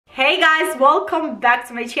Hey guys, welcome back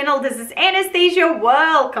to my channel. This is Anastasia.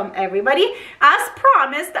 Welcome everybody. As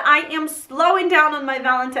promised, I am slowing down on my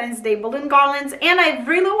Valentine's Day balloon garlands and I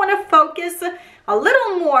really want to focus a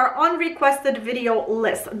little more on requested video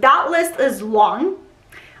list. That list is long.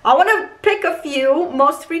 I want to pick a few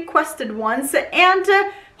most requested ones and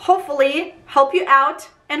hopefully help you out,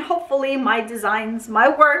 and hopefully my designs, my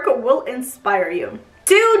work will inspire you.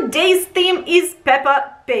 Today's theme is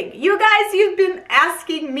Peppa Pig. You guys, you've been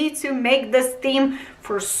asking me to make this theme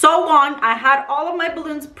for so long. I had all of my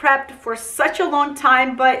balloons prepped for such a long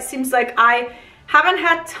time, but it seems like I haven't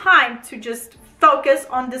had time to just focus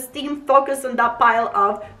on this theme, focus on that pile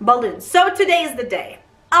of balloons. So today is the day.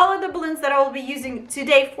 All of the balloons that I will be using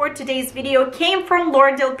today for today's video came from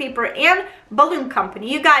Garland Paper and Balloon Company.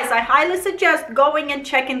 You guys, I highly suggest going and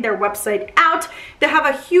checking their website out. They have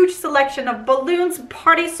a huge selection of balloons,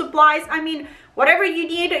 party supplies. I mean, whatever you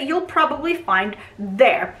need, you'll probably find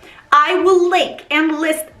there. I will link and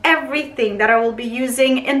list everything that I will be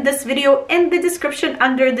using in this video in the description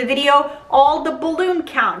under the video. All the balloon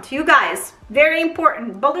count, you guys, very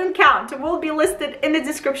important, balloon count will be listed in the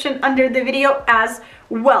description under the video as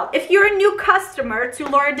well. If you're a new customer to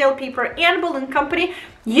Garland Paper and Balloon Company,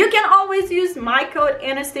 you can always use my code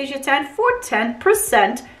Anastasia10 for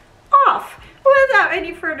 10% off. Without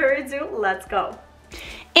any further ado, let's go.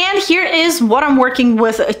 And here is what I'm working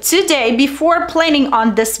with today. Before planning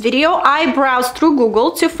on this video, I browsed through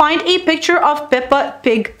Google to find a picture of Peppa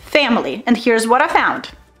Pig family, and here's what I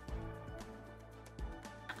found.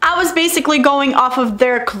 I was basically going off of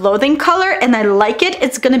their clothing color and I like it.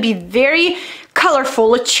 It's gonna be very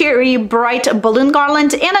colorful, cherry, bright balloon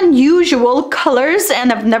garland and unusual colors,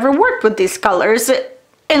 and I've never worked with these colors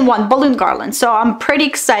in one balloon garland, so I'm pretty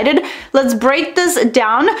excited. Let's break this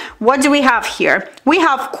down. What do we have here? We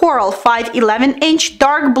have coral 511 inch,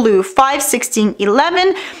 dark blue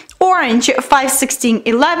 51611, orange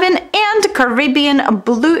 51611, and Caribbean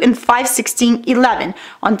blue in 51611.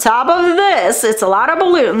 On top of this, it's a lot of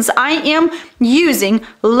balloons. I am using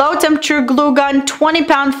low temperature glue gun,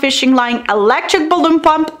 20-pound fishing line, electric balloon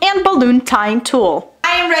pump, and balloon tying tool.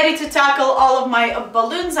 I am ready to tackle all of my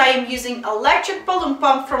balloons. I am using electric balloon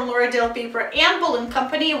pump from Garland Paper and Balloon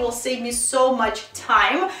Company. It will save me so much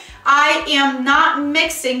time. I am not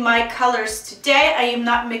mixing my colors today. I am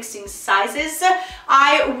not mixing sizes.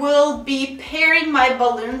 I will be pairing my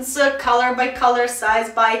balloons color by color, size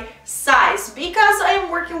by size, because I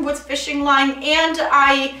am working with fishing line and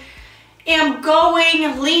I am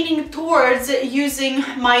leaning towards using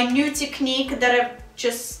my new technique that I've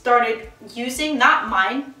just started using, not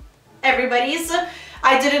mine, everybody's.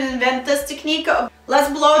 I didn't invent this technique.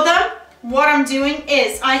 Let's blow them. What I'm doing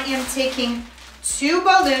is I am taking two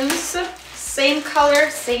balloons, same color,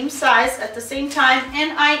 same size at the same time,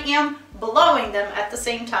 and I am blowing them at the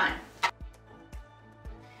same time.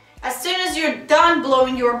 As soon as you're done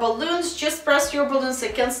blowing your balloons, just press your balloons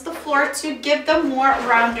against the floor to give them more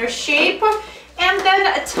rounder shape, and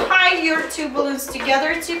then tie your two balloons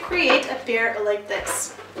together to create a pair like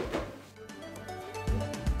this.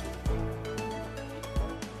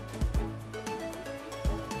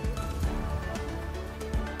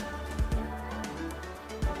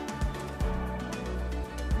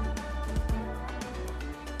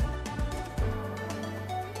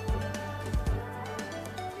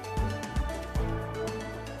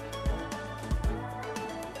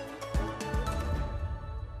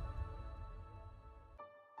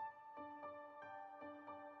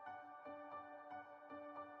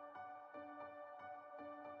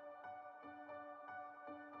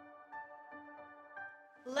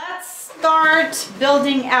 Let's start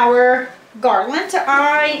building our garland.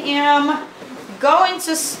 I am going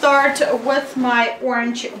to start with my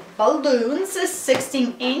orange balloons,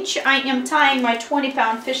 16 inch. I am tying my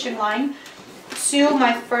 20-pound fishing line to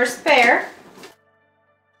my first pair.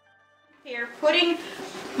 Here, putting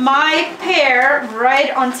my pair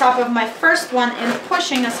right on top of my first one and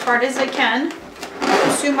pushing as hard as I can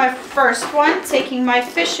to my first one, taking my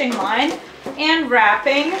fishing line and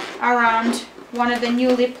wrapping around one of the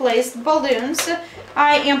newly placed balloons.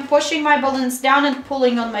 I am pushing my balloons down and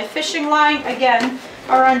pulling on my fishing line, again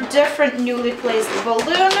around different newly placed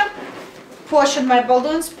balloon. Push on my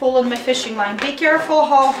balloons, pull on my fishing line. Be careful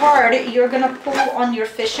how hard you're gonna pull on your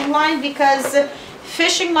fishing line, because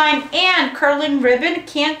fishing line and curling ribbon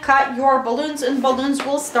can cut your balloons and balloons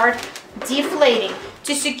will start deflating.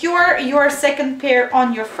 To secure your second pair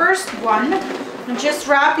on your first one, just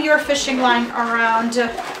wrap your fishing line around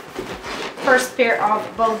first pair of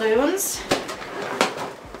balloons.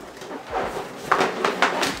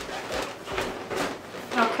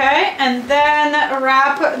 Okay, and then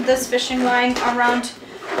wrap this fishing line around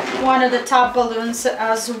one of the top balloons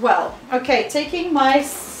as well. Okay, taking my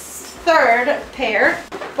third pair,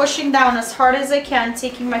 pushing down as hard as I can,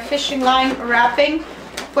 taking my fishing line, wrapping,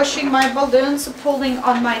 pushing my balloons, pulling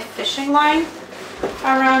on my fishing line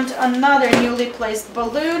around another newly placed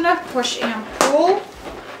balloon, push and pull,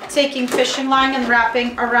 taking fishing line and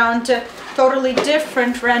wrapping around a totally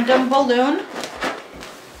different random balloon,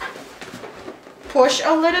 push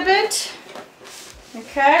a little bit.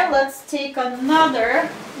 Okay, let's take another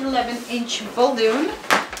 11-inch balloon,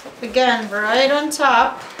 again right on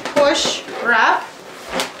top, push, wrap,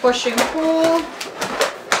 push and pull,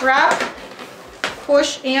 wrap,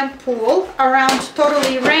 push and pull around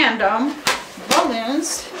totally random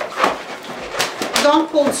balloons. Don't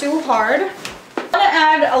pull too hard. I'm gonna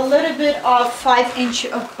add a little bit of 5-inch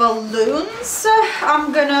balloons.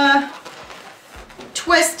 I'm gonna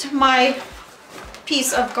twist my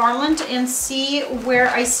piece of garland and see where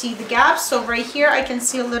I see the gaps. So right here I can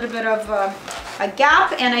see a little bit of a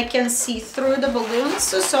gap, and I can see through the balloons.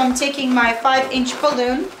 So I'm taking my 5-inch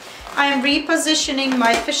balloon, I am repositioning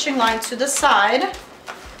my fishing line to the side,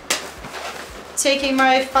 taking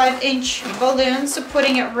my 5-inch balloon, so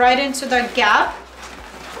putting it right into the gap,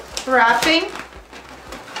 wrapping,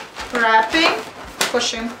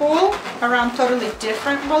 push and pull around totally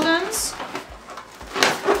different balloons.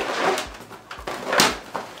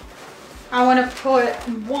 I want to put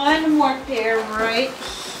one more pair right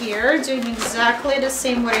here, doing exactly the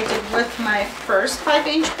same what I did with my first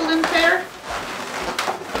 5-inch balloon pair.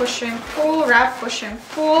 Push and pull, wrap, push and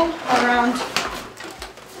pull around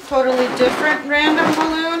totally different random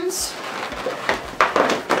balloons.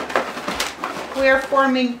 We are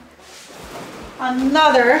forming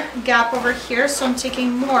another gap over here, so I'm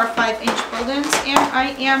taking more 5-inch balloons and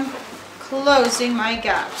I am closing my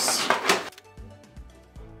gaps.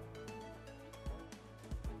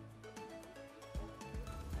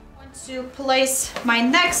 To place my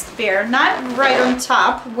next pair, not right on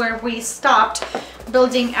top where we stopped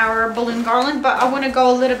building our balloon garland, but I want to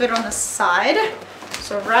go a little bit on the side.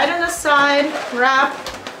 So right on the side, wrap,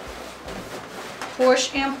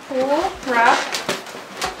 push and pull, wrap,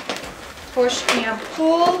 push and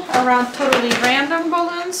pull around totally random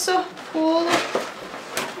balloons. So pull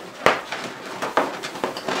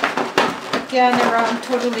again around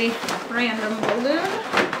totally random balloon.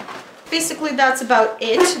 Basically, that's about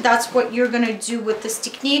it. That's what you're gonna do with this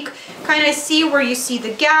technique. Kind of see where you see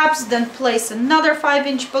the gaps, then place another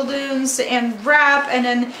 5-inch balloons and wrap, and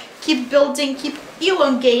then keep building, keep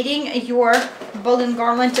elongating your balloon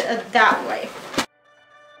garland that way.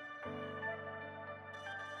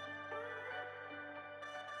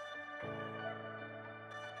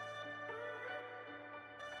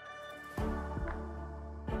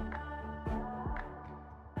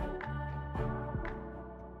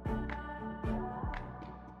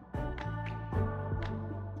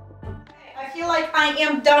 I feel like I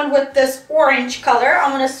am done with this orange color.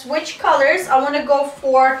 I'm going to switch colors. I want to go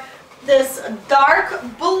for this dark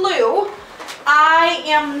blue. I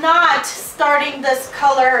am not starting this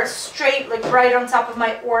color straight, like right on top of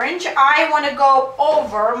my orange. I want to go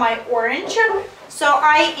over my orange. So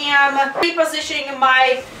I am repositioning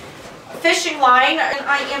my fishing line, and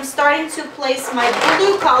I am starting to place my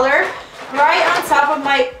blue color right on top of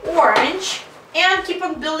my orange, and keep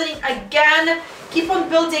on building again. Keep on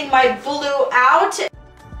building my blue out.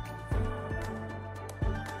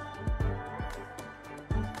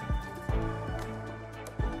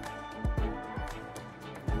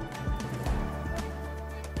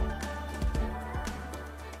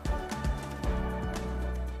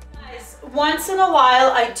 Once in a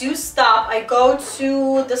while I do stop. I go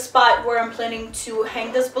to the spot where I'm planning to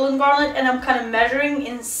hang this balloon garland, and I'm kind of measuring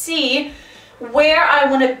and see where I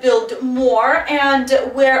want to build more and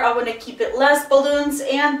where I want to keep it less balloons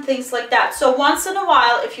and things like that. So once in a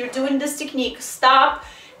while, if you're doing this technique, stop,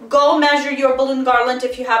 go measure your balloon garland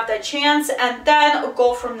if you have that chance, and then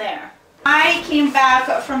go from there. I came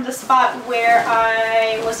back from the spot where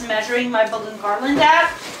I was measuring my balloon garland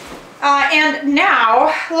at, and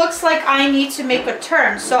now looks like I need to make a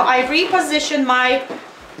turn. So I reposition my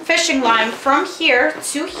fishing line from here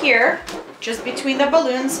to here, just between the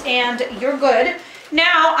balloons, and you're good.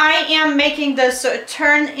 Now I am making this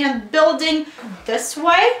turn and building this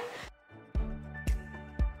way.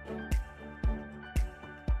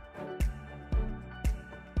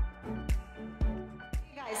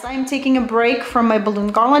 Guys, I'm taking a break from my balloon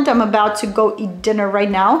garland. I'm about to go eat dinner right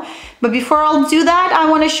now. But before I'll do that, I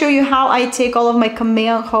want to show you how I take all of my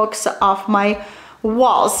command hooks off my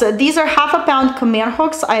walls. So these are 1/2 pound command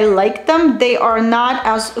hooks. I like them. They are not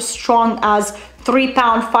as strong as 3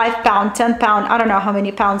 pound, 5 pound, 10 pound. I don't know how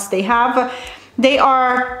many pounds they have. They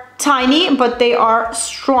are tiny, but they are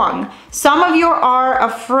strong. Some of you are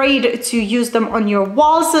afraid to use them on your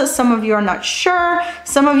walls. Some of you are not sure.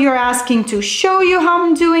 Some of you are asking to show you how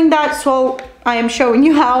I'm doing that. So I am showing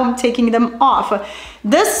you how I'm taking them off.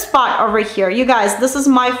 This spot over here, you guys, this is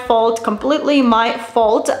my fault, completely my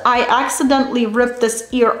fault. I accidentally ripped this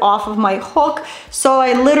ear off of my hook. So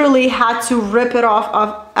I literally had to rip it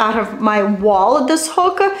off out of my wall, this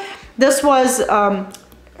hook. This was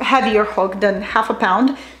heavier hook than ½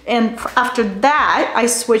 pound, and after that I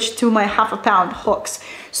switched to my ½ pound hooks.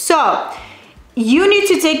 So you need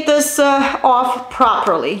to take this off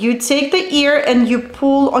properly. You take the ear and you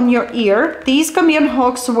pull on your ear. These chameleon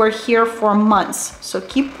hooks were here for months, so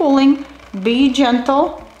keep pulling, be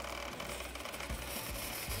gentle.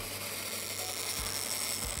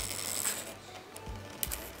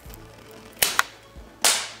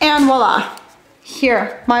 And voila.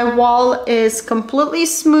 Here, my wall is completely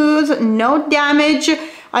smooth, no damage.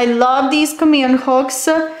 I love these chameleon hooks.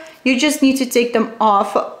 You just need to take them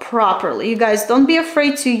off properly. You guys, don't be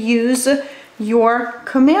afraid to use your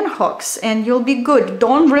chameleon hooks and you'll be good.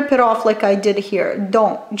 Don't rip it off like I did here.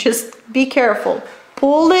 Don't. Just be careful.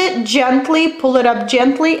 Pull it gently, pull it up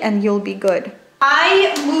gently, and you'll be good.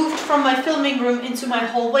 I moved from my filming room into my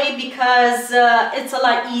hallway because it's a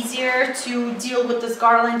lot easier to deal with this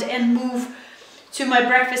garland and move to my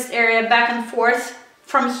breakfast area back and forth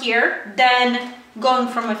from here than going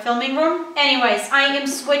from my filming room. Anyways, I am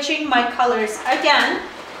switching my colors again.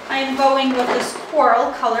 I am going with this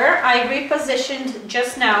coral color. I repositioned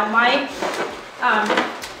just now my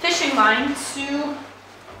fishing line to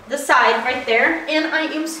the side right there, and I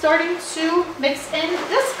am starting to mix in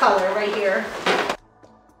this color right here.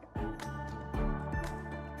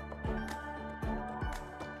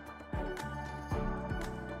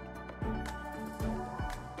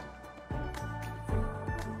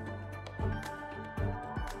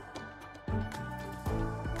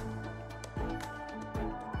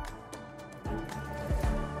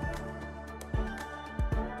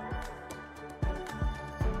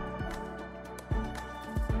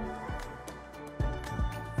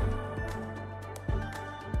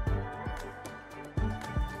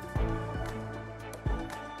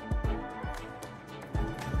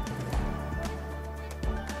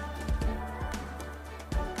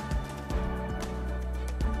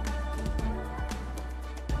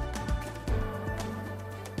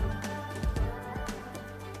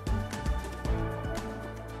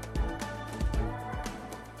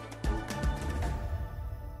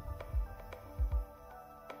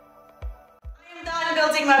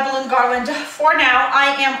 Building my balloon garland. For now,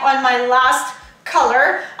 I am on my last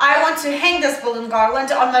color. I want to hang this balloon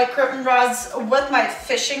garland on my curtain rods with my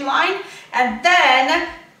fishing line, and then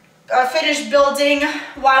finish building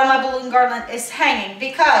while my balloon garland is hanging,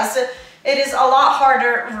 because it is a lot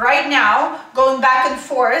harder right now going back and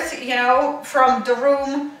forth, you know, from the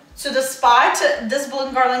room to the spot. This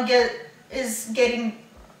balloon garland is getting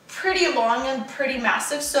pretty long and pretty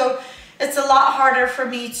massive, so it's a lot harder for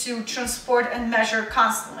me to transport and measure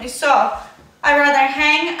constantly. So I rather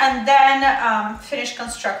hang and then finish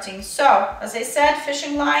constructing. So as I said,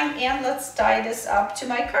 fishing line, and let's tie this up to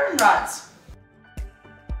my curtain rods.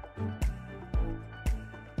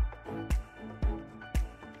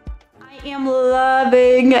 I am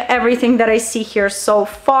loving everything that I see here so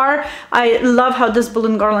far. I love how this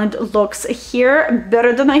balloon garland looks here,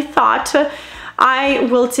 better than I thought. I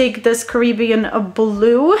will take this Caribbean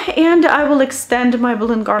blue and I will extend my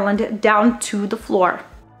balloon garland down to the floor.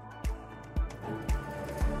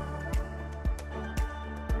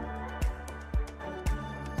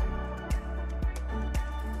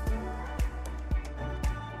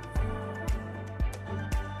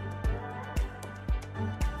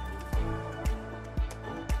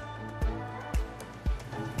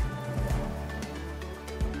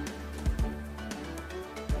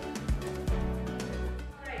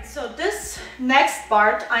 So this next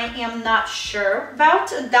part I am not sure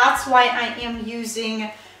about. That's why I am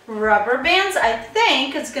using rubber bands. I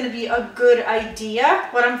think it's going to be a good idea,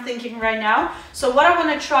 what I'm thinking right now. So what I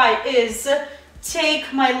want to try is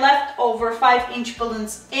take my leftover 5-inch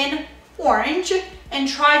balloons in orange and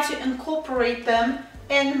try to incorporate them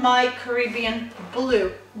in my Caribbean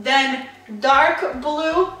blue. Then dark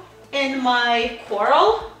blue in my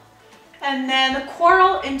coral, and then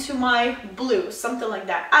coral into my blue, something like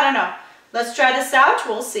that. I don't know. Let's try this out,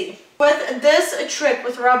 we'll see. With this trick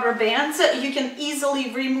with rubber bands, you can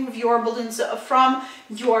easily remove your balloons from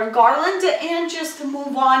your garland and just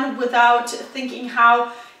move on without thinking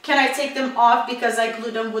how can I take them off because I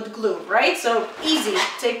glued them with glue, right? So easy,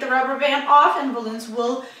 take the rubber band off and balloons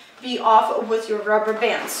will be off with your rubber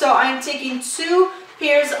band. So I'm taking 2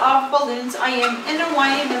 pairs of balloons. I am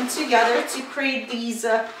intertwining them together to create these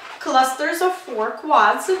clusters of 4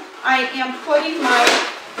 quads. I am putting my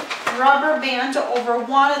rubber band over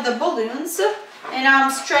one of the balloons, and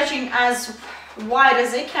I'm stretching as wide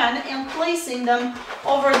as I can and placing them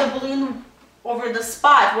over the balloon, over the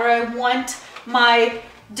spot where I want my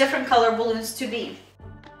different color balloons to be.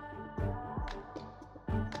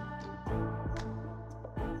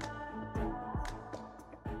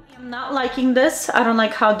 I'm not liking this. I don't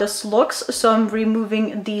like how this looks, so I'm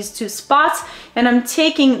removing these 2 spots, and I'm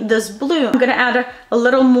taking this blue. I'm gonna add a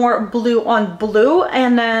little more blue on blue,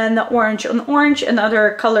 and then orange on orange, and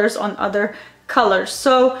other colors on other colors.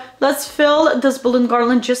 So let's fill this balloon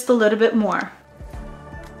garland just a little bit more.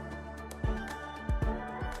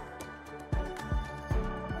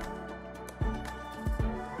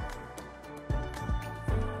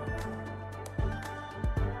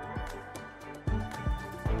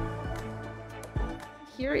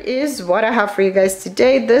 Here is what I have for you guys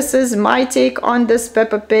today. This is my take on this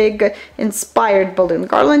Peppa Pig inspired balloon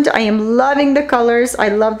garland. I am loving the colors. I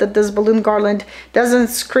love that this balloon garland doesn't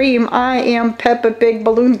scream, I am Peppa Pig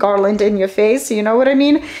balloon garland in your face. You know what I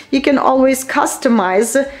mean? You can always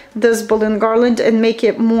customize this balloon garland and make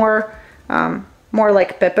it more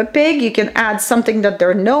like Peppa Pig. You can add something that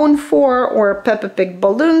they're known for, or Peppa Pig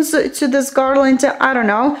balloons to this garland. I don't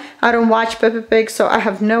know. I don't watch Peppa Pig, so I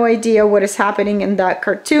have no idea what is happening in that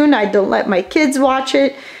cartoon. I don't let my kids watch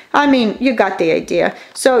it. I mean, you got the idea.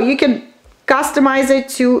 So you can customize it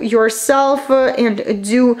to yourself and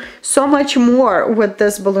do so much more with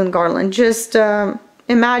this balloon garland. Just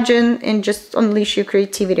imagine and just unleash your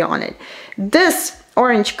creativity on it. This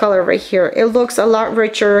orange color right here, it looks a lot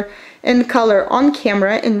richer in color on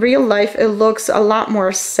camera. In real life, it looks a lot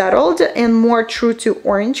more settled and more true to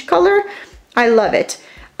orange color. I love it.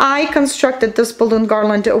 I constructed this balloon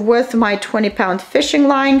garland with my 20-pound fishing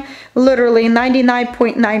line. Literally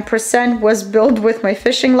 99.9% was built with my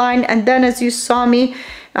fishing line. And then, as you saw me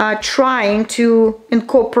trying to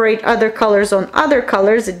incorporate other colors on other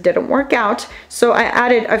colors, it didn't work out. So I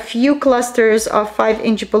added a few clusters of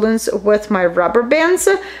 5-inch balloons with my rubber bands.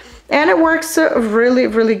 And it works really,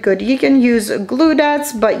 really good. You can use glue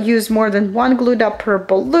dots, but use more than 1 glue dot per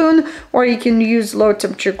balloon, or you can use low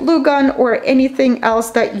temperature glue gun or anything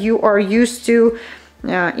else that you are used to,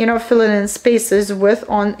 you know, filling in spaces with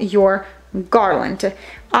on your garland.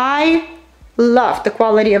 I love the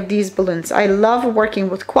quality of these balloons. I love working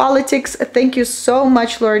with Qualitix. Thank you so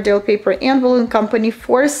much, Lauderdale Paper and Balloon Company,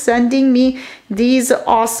 for sending me these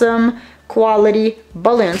awesome quality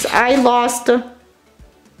balloons. I lost...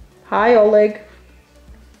 Hi, Oleg.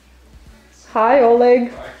 Hi,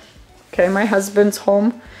 Oleg. Okay, my husband's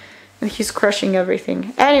home and he's crushing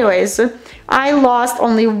everything. Anyways, I lost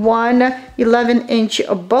only one 11-inch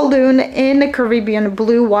balloon in the Caribbean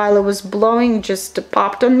blue while it was blowing, just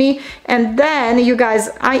popped on me. And then, you guys,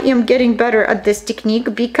 I am getting better at this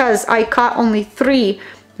technique because I caught only 3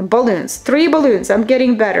 balloons. 3 balloons. I'm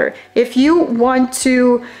getting better. If you want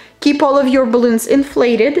to keep all of your balloons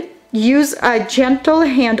inflated, use a gentle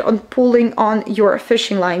hand on pulling on your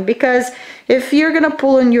fishing line, because if you're gonna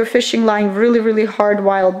pull on your fishing line really, really hard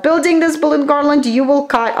while building this balloon garland, you will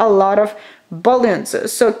cut a lot of balloons.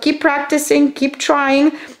 So keep practicing, keep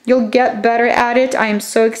trying, you'll get better at it. I am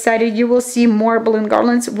so excited. You will see more balloon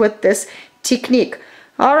garlands with this technique.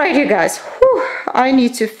 All right, you guys, whew, I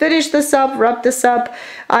need to finish this up, wrap this up.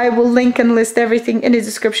 I will link and list everything in the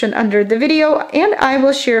description under the video, and I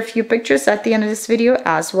will share a few pictures at the end of this video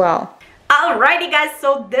as well. Alrighty guys,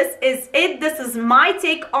 so this is it. This is my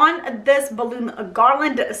take on this balloon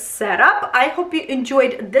garland setup. I hope you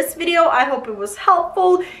enjoyed this video. I hope it was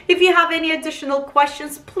helpful. If you have any additional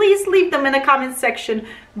questions, please leave them in the comment section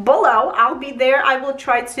below. I'll be there. I will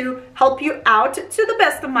try to help you out to the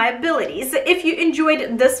best of my abilities. If you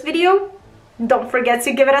enjoyed this video, don't forget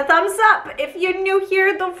to give it a thumbs up. If you're new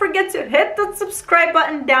here, don't forget to hit the subscribe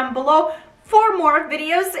button down below for more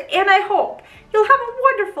videos, and I hope you'll have a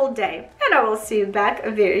wonderful day, and I will see you back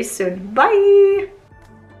very soon. Bye!